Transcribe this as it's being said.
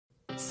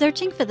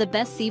Searching for the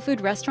best seafood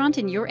restaurant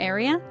in your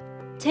area?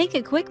 Take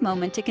a quick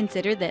moment to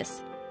consider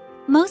this.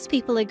 Most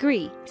people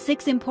agree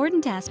 6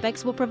 important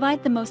aspects will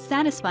provide the most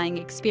satisfying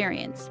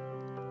experience.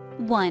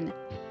 1.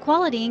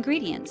 Quality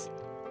ingredients.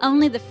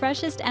 Only the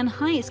freshest and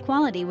highest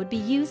quality would be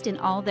used in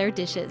all their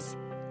dishes.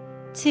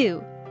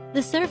 2.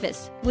 The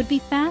service would be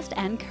fast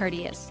and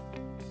courteous.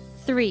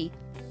 3.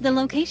 The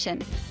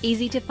location,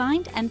 easy to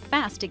find and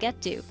fast to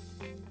get to.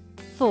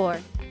 4.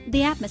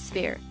 The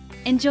atmosphere,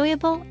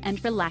 enjoyable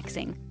and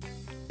relaxing.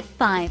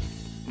 5.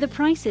 The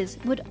prices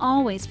would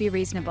always be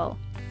reasonable.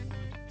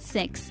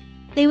 6.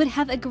 They would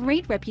have a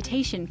great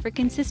reputation for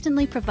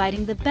consistently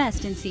providing the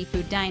best in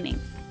seafood dining.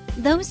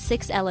 Those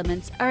 6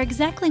 elements are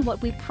exactly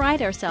what we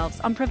pride ourselves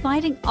on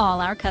providing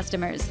all our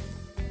customers.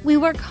 We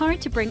work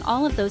hard to bring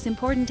all of those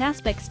important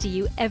aspects to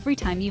you every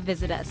time you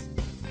visit us.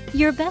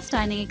 Your best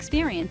dining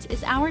experience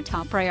is our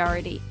top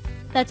priority.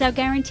 That's our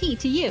guarantee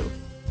to you.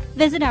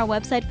 Visit our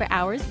website for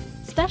hours,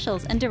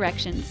 specials, and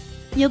directions.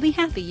 You'll be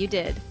happy you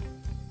did.